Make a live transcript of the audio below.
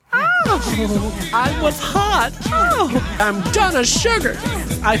Oh, I was hot. Oh, I'm Donna Sugar.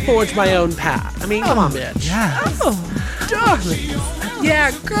 I forged my own path. I mean, come on, bitch. Yes. Oh, darling.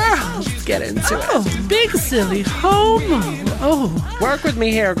 Yeah, girl. Let's get into it. Big silly homo. Oh, work with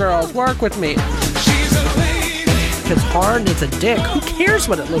me here, girls. Work with me. If it's hard and it's a dick, who cares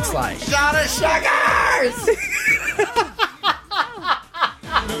what it looks like? Donna Sugars!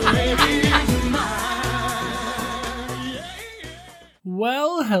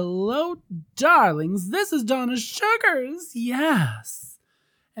 Well, hello, darlings. This is Donna Sugars. Yes.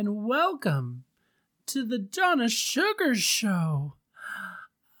 And welcome to the Donna Sugars Show.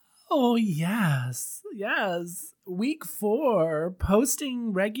 Oh, yes. Yes. Week 4,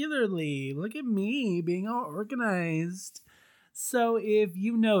 posting regularly. Look at me being all organized. So if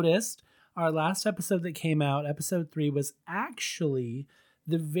you noticed, our last episode that came out, episode 3, was actually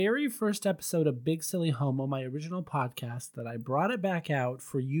the very first episode of Big Silly Homo, my original podcast, that I brought it back out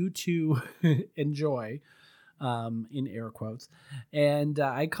for you to enjoy, in air quotes. And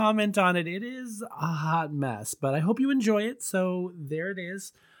I comment on it. It is a hot mess, but I hope you enjoy it. So there it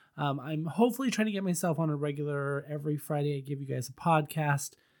is. I'm hopefully trying to get myself on a regular. Every Friday I give you guys a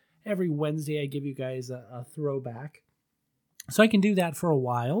podcast. Every Wednesday I give you guys a throwback. So I can do that for a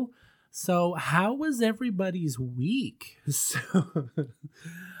while. So how was everybody's week? So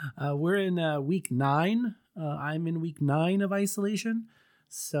we're in week 9. I'm in week 9 of isolation.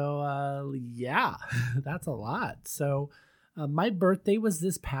 So yeah, that's a lot. So my birthday was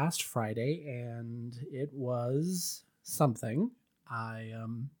this past Friday, and it was something.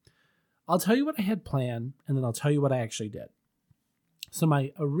 I'll tell you what I had planned, and then I'll tell you what I actually did. So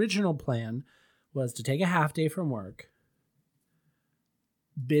my original plan was to take a half day from work,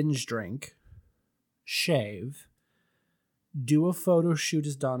 binge drink, shave, do a photo shoot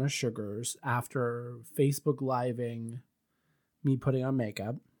as Donna Sugars after Facebook Living me putting on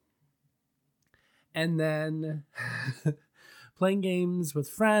makeup, and then playing games with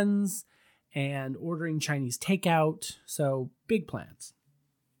friends and ordering Chinese takeout. So big plans.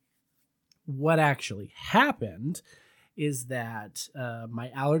 What actually happened is that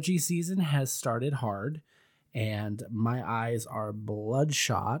my allergy season has started hard, and my eyes are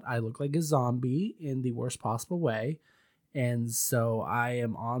bloodshot. I look like a zombie in the worst possible way. And so I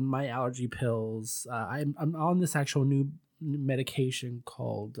am on my allergy pills. I'm on this actual new medication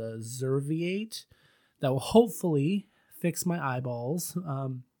called Zerviate that will hopefully fix my eyeballs.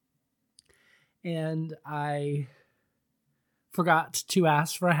 And I forgot to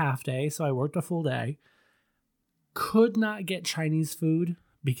ask for a half day, so I worked a full day. Could not get Chinese food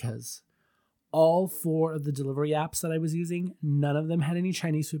because all 4 of the delivery apps that I was using, none of them had any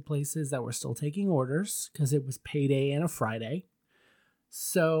Chinese food places that were still taking orders because it was payday and a Friday.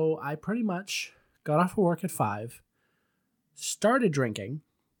 So I pretty much got off of work at 5, started drinking,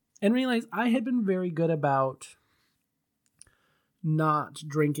 and realized I had been very good about not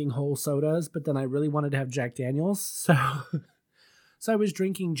drinking whole sodas, but then I really wanted to have Jack Daniels. So I was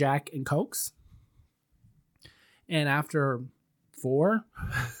drinking Jack and Cokes. And after 4,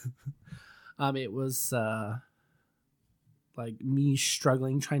 it was like me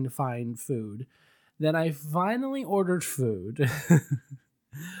struggling trying to find food. Then I finally ordered food.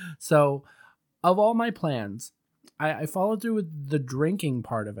 So of all my plans, I followed through with the drinking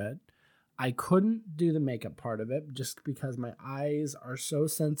part of it. I couldn't do the makeup part of it just because my eyes are so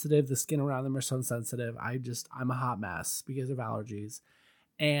sensitive. The skin around them are so sensitive. I'm a hot mess because of allergies.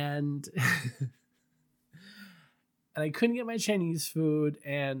 And and I couldn't get my Chinese food,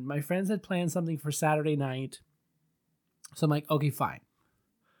 and my friends had planned something for Saturday night. So I'm like, okay, fine.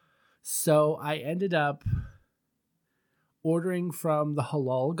 So I ended up ordering from the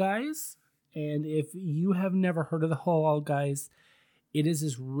Halal Guys. And if you have never heard of the Halal Guys, it is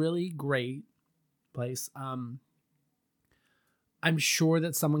this really great place. I'm sure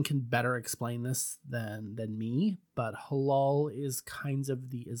that someone can better explain this than me, but halal is kinds of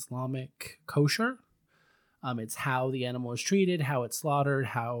the Islamic kosher. It's how the animal is treated, how it's slaughtered,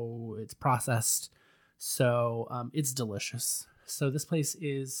 how it's processed. So it's delicious. So this place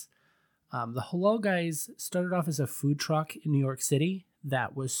is, the Halal Guys started off as a food truck in New York City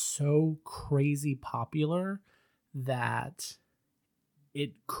that was so crazy popular that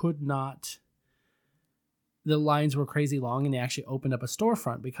it could not, the lines were crazy long, and they actually opened up a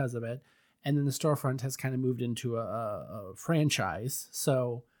storefront because of it. And then the storefront has kind of moved into a franchise.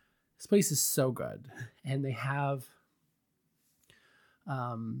 So this place is so good. And they have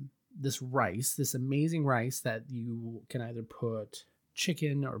this rice, this amazing rice that you can either put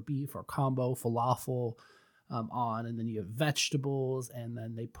chicken or beef or combo falafel on, and then you have vegetables, and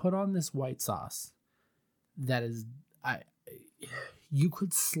then they put on this white sauce that is, You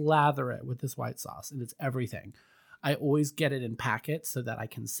could slather it with this white sauce, and it's everything. I always get it in packets so that I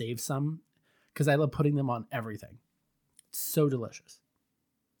can save some because I love putting them on everything. It's so delicious.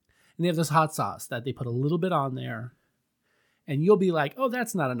 And they have this hot sauce that they put a little bit on there, and you'll be like, oh,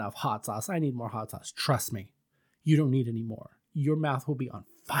 that's not enough hot sauce. I need more hot sauce. Trust me, you don't need any more. Your mouth will be on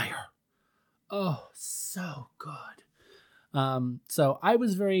fire. Oh, so good. So I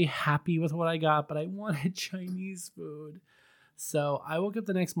was very happy with what I got, but I wanted Chinese food. So I woke up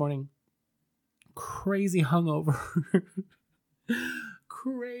the next morning, crazy hungover.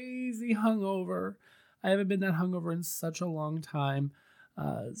 Crazy hungover. I haven't been that hungover in such a long time.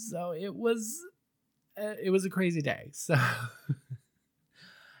 So it was a crazy day. So,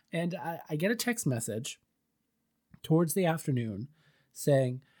 and I get a text message towards the afternoon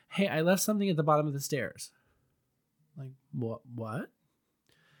saying, hey, I left something at the bottom of the stairs. Like, what?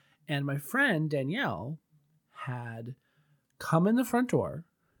 And my friend Danielle had come in the front door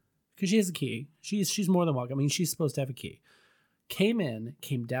because she has a key. She's more than welcome. I mean, she's supposed to have a key. Came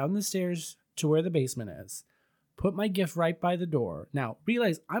down the stairs to where the basement is, put my gift right by the door. Now,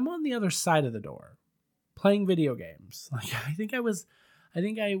 realize I'm on the other side of the door playing video games. Like, I think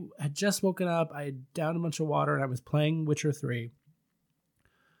I had just woken up. I had downed a bunch of water and I was playing Witcher 3.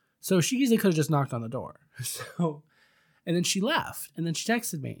 So she easily could have just knocked on the door. And then she left, and then she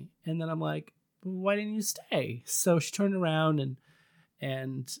texted me, and then I'm like, why didn't you stay? So she turned around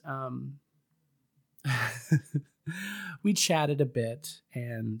and we chatted a bit,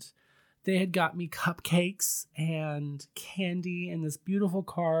 and they had got me cupcakes and candy and this beautiful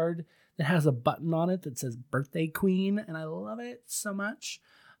card that has a button on it that says birthday queen. And I love it so much.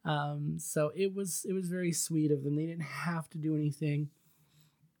 So it was very sweet of them. They didn't have to do anything.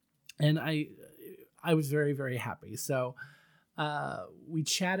 And I was very, very happy. So we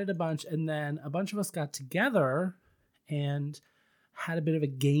chatted a bunch, and then a bunch of us got together and had a bit of a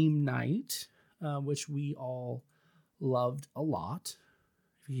game night, which we all loved a lot.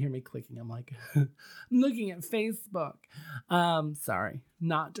 If you hear me clicking, I'm like, I'm looking at Facebook. Sorry,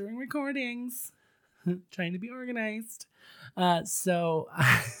 not during recordings. Trying to be organized. So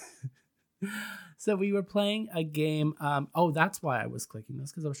we were playing a game. That's why I was clicking this,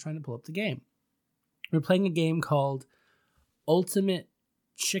 because I was trying to pull up the game. We were playing a game called Ultimate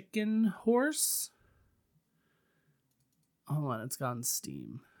Chicken Horse. Hold on, it's got on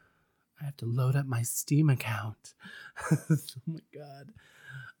Steam. I have to load up my Steam account. Oh my god.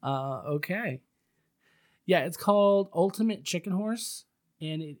 Okay. Yeah, it's called Ultimate Chicken Horse,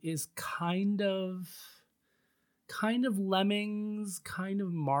 and it is kind of Lemmings, kind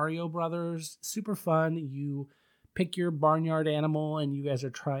of Mario Brothers. Super fun. You pick your barnyard animal, and you guys are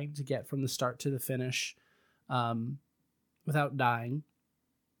trying to get from the start to the finish without dying.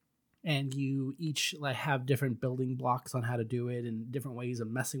 And you each have different building blocks on how to do it and different ways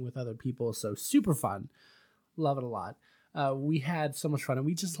of messing with other people. So super fun. Love it a lot. We had so much fun, and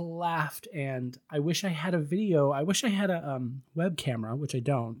we just laughed. And I wish I had a video. I wish I had a web camera, which I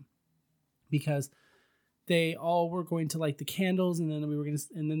don't, because they all were going to light the candles, and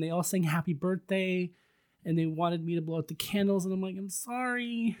then they all sang happy birthday, and they wanted me to blow out the candles, and I'm like, I'm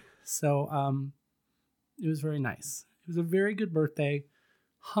sorry. So it was very nice. It was a very good birthday.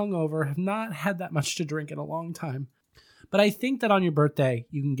 Hungover, have not had that much to drink in a long time. But I think that on your birthday,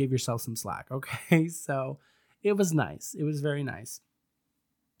 you can give yourself some slack, okay? So it was nice. It was very nice.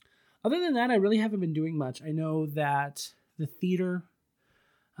 Other than that, I really haven't been doing much. I know that the theater,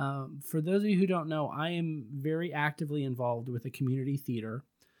 for those of you who don't know, I am very actively involved with a community theater.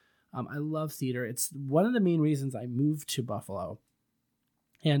 I love theater. It's one of the main reasons I moved to Buffalo.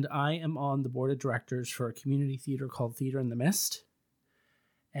 And I am on the board of directors for a community theater called Theater in the Mist.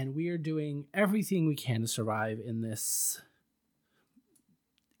 And we are doing everything we can to survive in this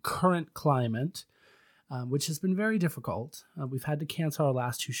current climate, which has been very difficult. We've had to cancel our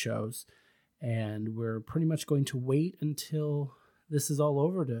last 2 shows, and we're pretty much going to wait until this is all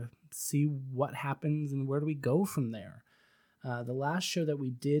over to see what happens and where do we go from there. The last show that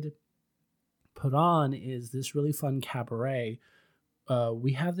we did put on is this really fun cabaret.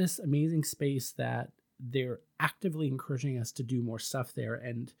 We have this amazing space that they're actively encouraging us to do more stuff there.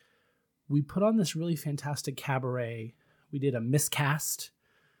 And we put on this really fantastic cabaret. We did a miscast.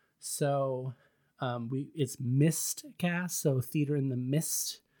 So it's Mistcast, so Theater in the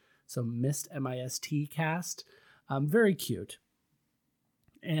Mist. So Mist, M-I-S-T cast. Very cute.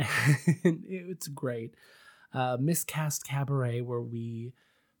 And it's great. Miscast cabaret, where we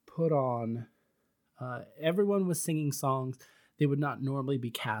put on, everyone was singing songs they would not normally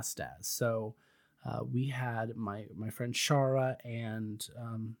be cast as. So we had my friend Shara and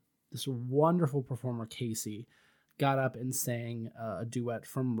this wonderful performer Casey got up and sang a duet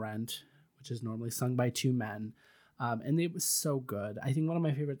from Rent, which is normally sung by two men. And it was so good. I think one of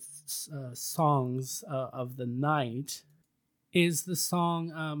my favorite songs of the night is the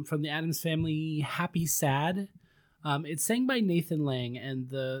song from the Addams Family, Happy Sad. It's sang by Nathan Lang, and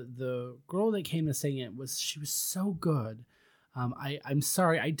the girl that came to sing it she was so good. I'm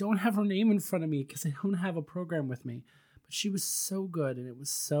sorry, I don't have her name in front of me because I don't have a program with me, but she was so good, and it was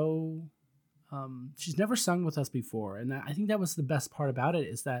so. She's never sung with us before, and I think that was the best part about it,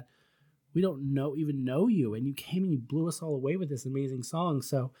 is that we don't even know you, and you came and you blew us all away with this amazing song.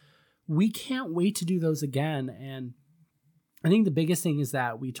 So we can't wait to do those again. And I think the biggest thing is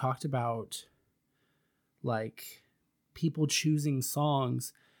that we talked about like people choosing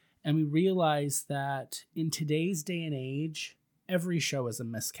songs, and we realized that in today's day and age, every show is a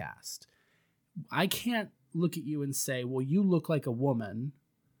miscast. I can't look at you and say, well, you look like a woman,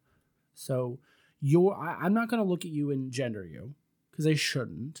 so I'm not going to look at you and gender you, because I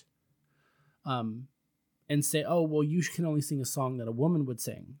shouldn't. And say, oh, well, you can only sing a song that a woman would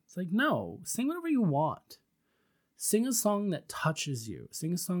sing. It's like, no, sing whatever you want. Sing a song that touches you.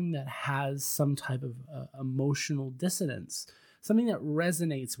 Sing a song that has some type of emotional dissonance, something that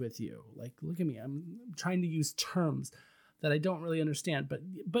resonates with you. Like, look at me, I'm trying to use terms that I don't really understand,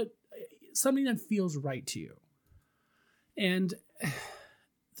 but something that feels right to you. And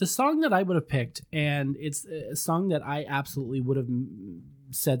the song that I would have picked, and it's a song that I absolutely would have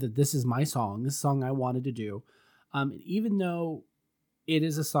said that this is my song, this song I wanted to do. Even though it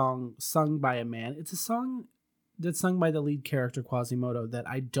is a song sung by a man, it's a song that's sung by the lead character, Quasimodo, that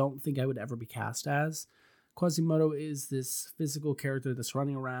I don't think I would ever be cast as. Quasimodo is this physical character that's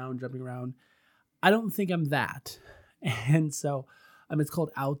running around, jumping around. I don't think I'm that. And so it's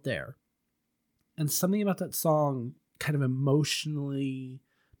called Out There. And something about that song kind of emotionally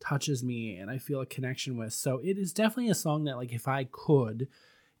touches me, and I feel a connection with. So it is definitely a song that, like, if I could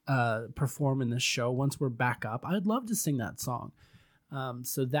perform in this show once we're back up, I'd love to sing that song.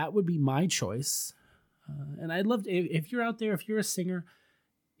 So that would be my choice. And I'd love to, if you're out there, if you're a singer,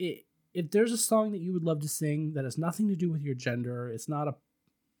 if there's a song that you would love to sing that has nothing to do with your gender, it's not a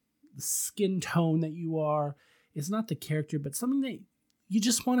skin tone that you are, it's not the character, but something that you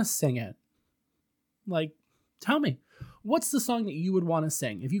just want to sing it. Like, tell me, what's the song that you would want to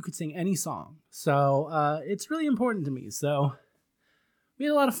sing if you could sing any song? So it's really important to me. So we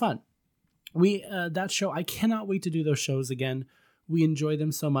had a lot of fun. That show, I cannot wait to do those shows again. We enjoy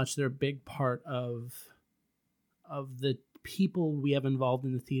them so much. They're a big part of the people we have involved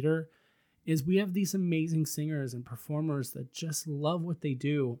in the theater. Is we have these amazing singers and performers that just love what they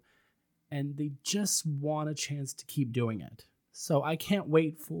do, and they just want a chance to keep doing it. So I can't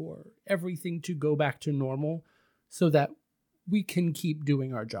wait for everything to go back to normal so that we can keep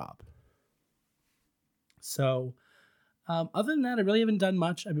doing our job. So other than that, I really haven't done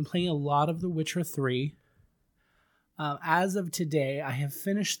much. I've been playing a lot of The Witcher 3. As of today, I have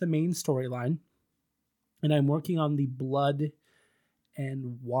finished the main storyline, and I'm working on the Blood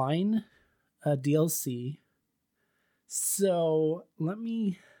and Wine DLC. So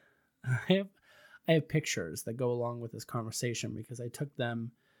I have pictures that go along with this conversation because I took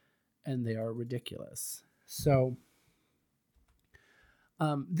them and they are ridiculous. So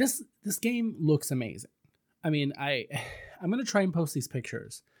this game looks amazing. I mean, I'm going to try and post these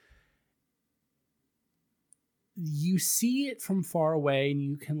pictures. You see it from far away, and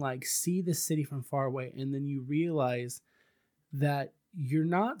you can like see the city from far away, and then you realize that you're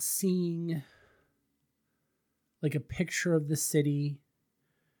not seeing like a picture of the city.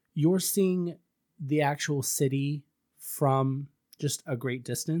 You're seeing the actual city from just a great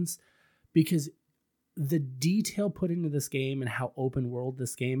distance, because the detail put into this game and how open world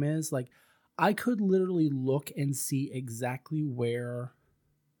this game is, like, I could literally look and see exactly where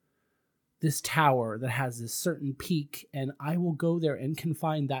this tower that has this certain peak, and I will go there and can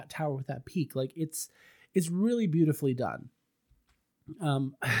find that tower with that peak. Like, it's really beautifully done.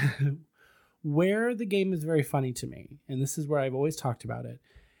 Where the game is very funny to me, and this is where I've always talked about it,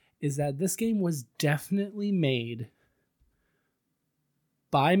 is that this game was definitely made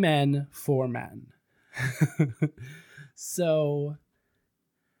by men for men. So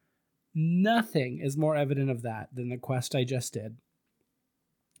nothing is more evident of that than the quest I just did,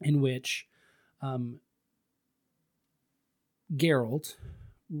 in which Geralt,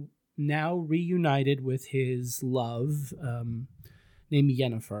 now reunited with his love, named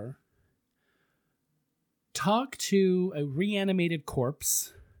Yennefer, talk to a reanimated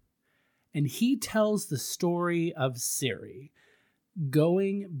corpse, and he tells the story of Ciri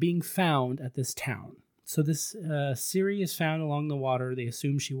being found at this town. So this Ciri is found along the water. They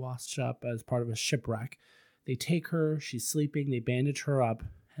assume she washed up as part of a shipwreck. They take her, she's sleeping, they bandage her up,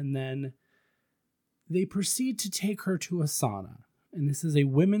 and then they proceed to take her to a sauna. And this is a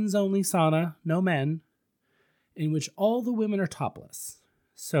women's only sauna, no men, in which all the women are topless.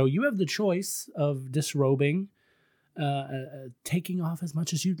 So you have the choice of disrobing, taking off as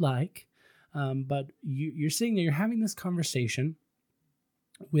much as you'd like, but you're sitting there, you're having this conversation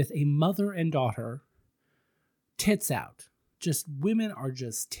with a mother and daughter, tits out. Just women are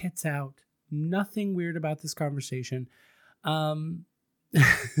just tits out. Nothing weird about this conversation. And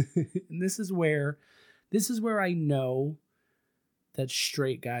this is where I know that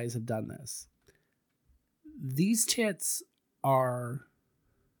straight guys have done this. These tits are,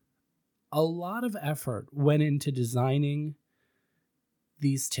 a lot of effort went into designing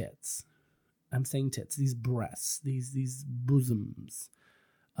these tits. I'm saying tits, these breasts, these bosoms.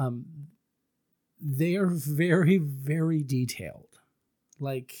 They are very, very detailed.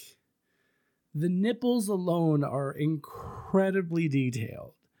 Like, the nipples alone are incredibly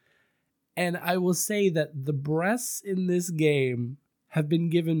detailed. And I will say that the breasts in this game have been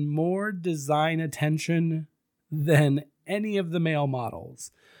given more design attention than any of the male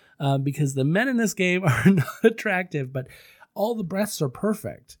models. Because the men in this game are not attractive, but all the breasts are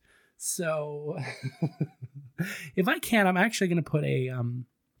perfect. So if I can, I'm actually going to put a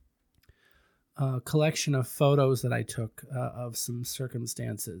collection of photos that I took of some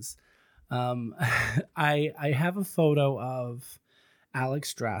circumstances. I have a photo of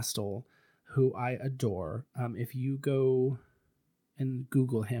Alex Drastel, who I adore. If you go and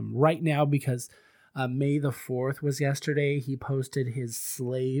Google him right now, because May the 4th was yesterday, he posted his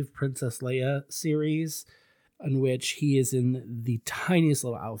Slave Princess Leia series, in which he is in the tiniest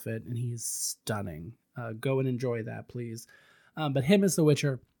little outfit, and he's stunning. Go and enjoy that, please. But him as the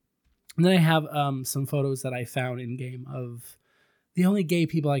Witcher. And then I have some photos that I found in game of the only gay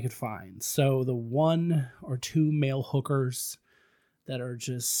people I could find. So the 1 or 2 male hookers that are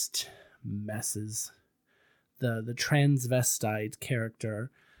just messes. The transvestite character.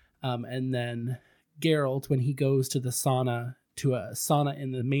 And then Geralt, when he goes to a sauna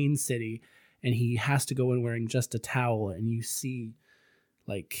in the main city, and he has to go in wearing just a towel, and you see,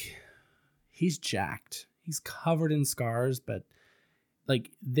 like, he's jacked. He's covered in scars, but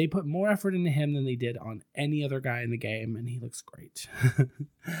like, they put more effort into him than they did on any other guy in the game, and he looks great.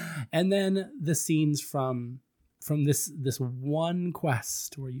 And then the scenes from this one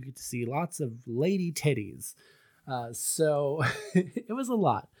quest where you get to see lots of lady titties. So it was a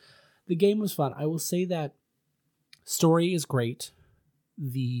lot. The game was fun. I will say that story is great.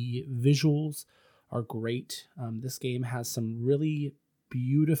 The visuals are great. This game has some really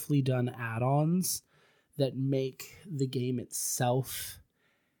beautifully done add-ons that make the game itself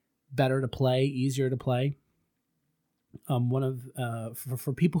better to play, easier to play.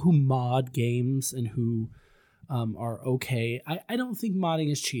 For people who mod games and who are okay, I don't think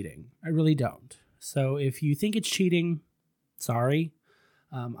modding is cheating. I really don't. So if you think it's cheating, sorry.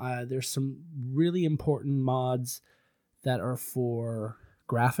 There's some really important mods that are for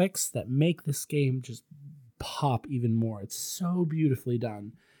graphics that make this game just pop even more. It's so beautifully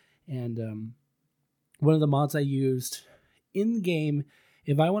done. And one of the mods I used in game,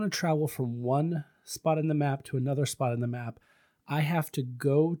 if I want to travel from one spot in the map to another spot in the map, I have to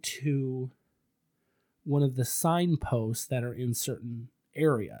go to one of the signposts that are in certain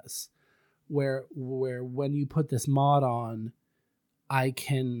areas where when you put this mod on, I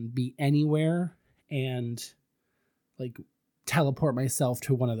can be anywhere and like teleport myself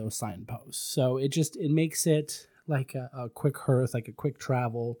to one of those signposts. So it makes it like a quick hearth, like a quick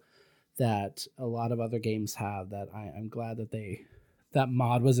travel that a lot of other games have, that I'm glad that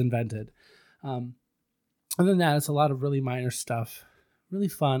mod was invented. Other than that, it's a lot of really minor stuff. Really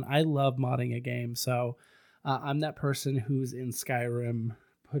fun. I love modding a game. So I'm that person who's in Skyrim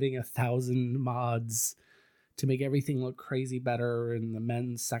putting 1,000 mods to make everything look crazy better and the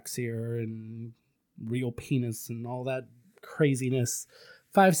men sexier and real penis and all that craziness,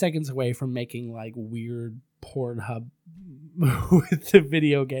 5 seconds away from making like weird Pornhub with the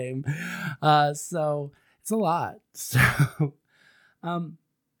video game. So it's a lot. So I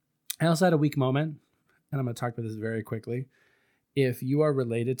also had a weak moment, and I'm going to talk about this very quickly. If you are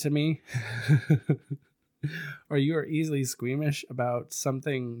related to me or you are easily squeamish about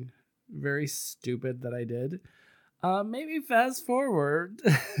something very stupid that I did, maybe fast forward.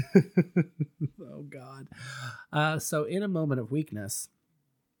 Oh God. So in a moment of weakness,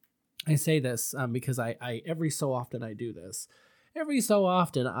 I say this because I every so often I do this. Every so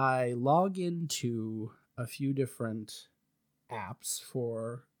often I log into a few different apps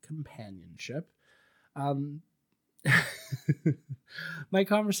for companionship. My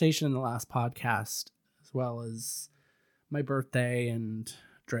conversation in the last podcast as well as my birthday and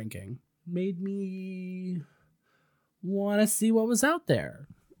drinking, made me want to see what was out there.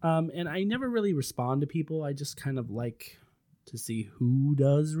 And I never really respond to people. I just kind of like to see who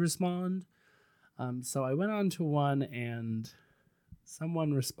does respond. So I went on to one and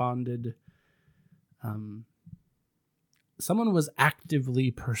someone responded. Someone was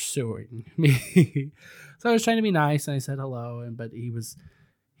actively pursuing me. So I was trying to be nice and I said hello, but he was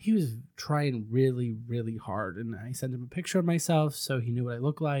trying really, really hard. And I sent him a picture of myself so he knew what I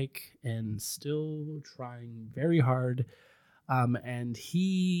look like, and still trying very hard. And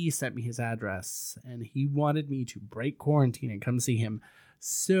he sent me his address and he wanted me to break quarantine and come see him.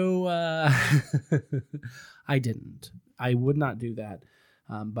 So I didn't. I would not do that.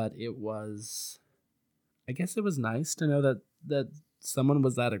 But I guess it was nice to know that someone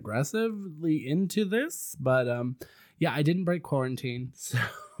was that aggressively into this. But yeah, I didn't break quarantine. So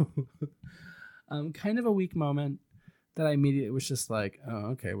kind of a weak moment that I immediately was just like,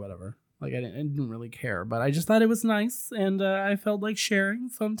 oh, okay, whatever. Like I didn't really care, but I just thought it was nice and I felt like sharing.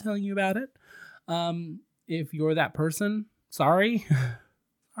 So I'm telling you about it. If you're that person, sorry.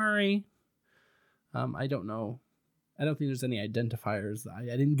 Sorry. I don't know. I don't think there's any identifiers.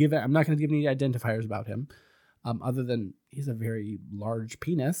 I didn't give it. I'm not going to give any identifiers about him. Other than he's a very large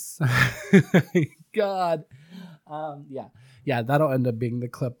penis. God. Yeah, that'll end up being the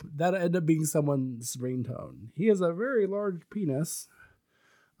clip. That'll end up being someone's ringtone. He has a very large penis.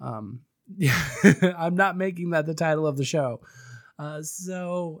 Yeah, I'm not making that the title of the show.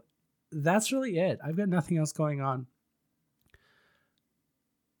 So that's really it. I've got nothing else going on.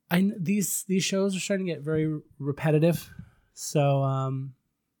 These shows are starting to get very repetitive. So I'm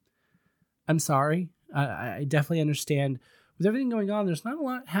sorry. I definitely understand. With everything going on, there's not a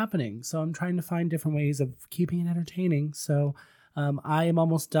lot happening. So I'm trying to find different ways of keeping it entertaining. So I am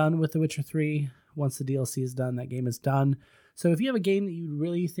almost done with The Witcher 3. Once the DLC is done, that game is done. So if you have a game that you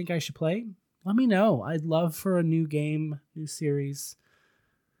really think I should play, let me know. I'd love for a new game, new series.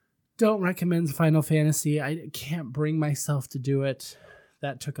 Don't recommend Final Fantasy. I can't bring myself to do it.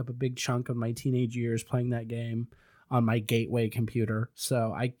 That took up a big chunk of my teenage years playing that game on my gateway computer.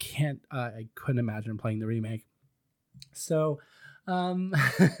 So I couldn't imagine playing the remake. So I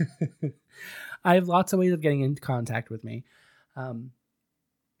have lots of ways of getting into contact with me.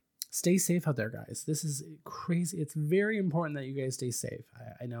 Stay safe out there, guys. This is crazy. It's very important that you guys stay safe.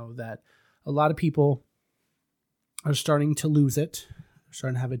 I know that a lot of people are starting to lose it. They're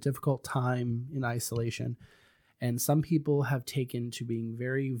starting to have a difficult time in isolation. And some people have taken to being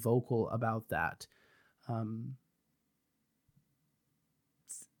very vocal about that.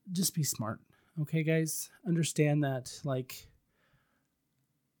 Just be smart. Okay, guys? Understand that, like,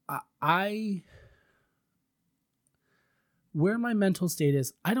 where my mental state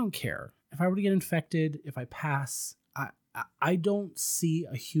is, I don't care. If I were to get infected, if I pass, I don't see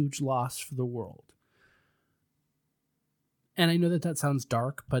a huge loss for the world. And I know that sounds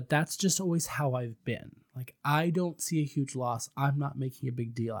dark, but that's just always how I've been. Like, I don't see a huge loss. I'm not making a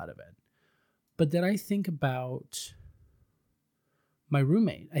big deal out of it. But then I think about my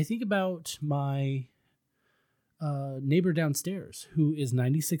roommate. I think about my neighbor downstairs who is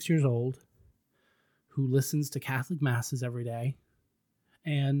 96 years old, who listens to Catholic masses every day.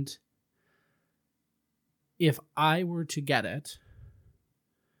 And if I were to get it,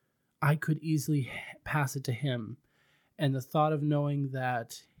 I could easily pass it to him. And the thought of knowing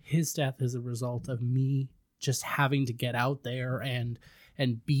that his death is a result of me just having to get out there and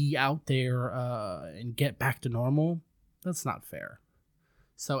be out there and get back to normal, that's not fair.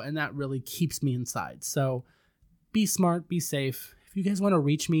 So, and that really keeps me inside. So be smart, be safe. If you guys want to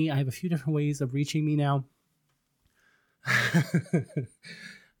reach me, I have a few different ways of reaching me now.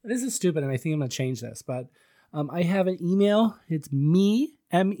 This is stupid, and I think I'm going to change this, but I have an email. It's me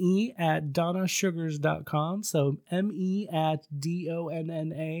at donnasugars.com. So me at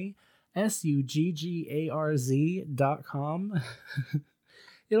donnasuggarz.com.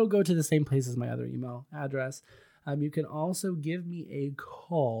 It'll go to the same place as my other email address. You can also give me a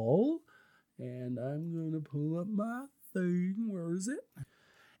call, and I'm going to pull up my thing. Where is it?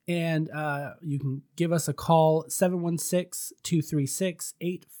 And you can give us a call,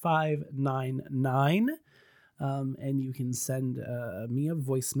 716-236-8599. And you can send me a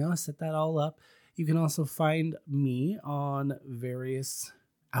voicemail. I set that all up. You can also find me on various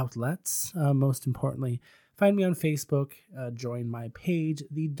outlets. Most importantly, find me on Facebook. Join my page,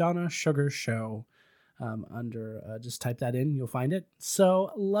 The Donna Sugar Show. Just type that in. You'll find it.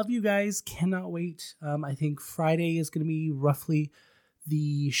 So love you guys. Cannot wait. I think Friday is going to be roughly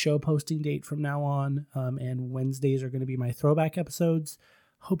the show posting date from now on. And Wednesdays are going to be my throwback episodes.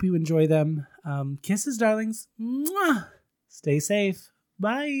 Hope you enjoy them. Kisses, darlings. Mwah! Stay safe.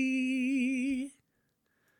 Bye.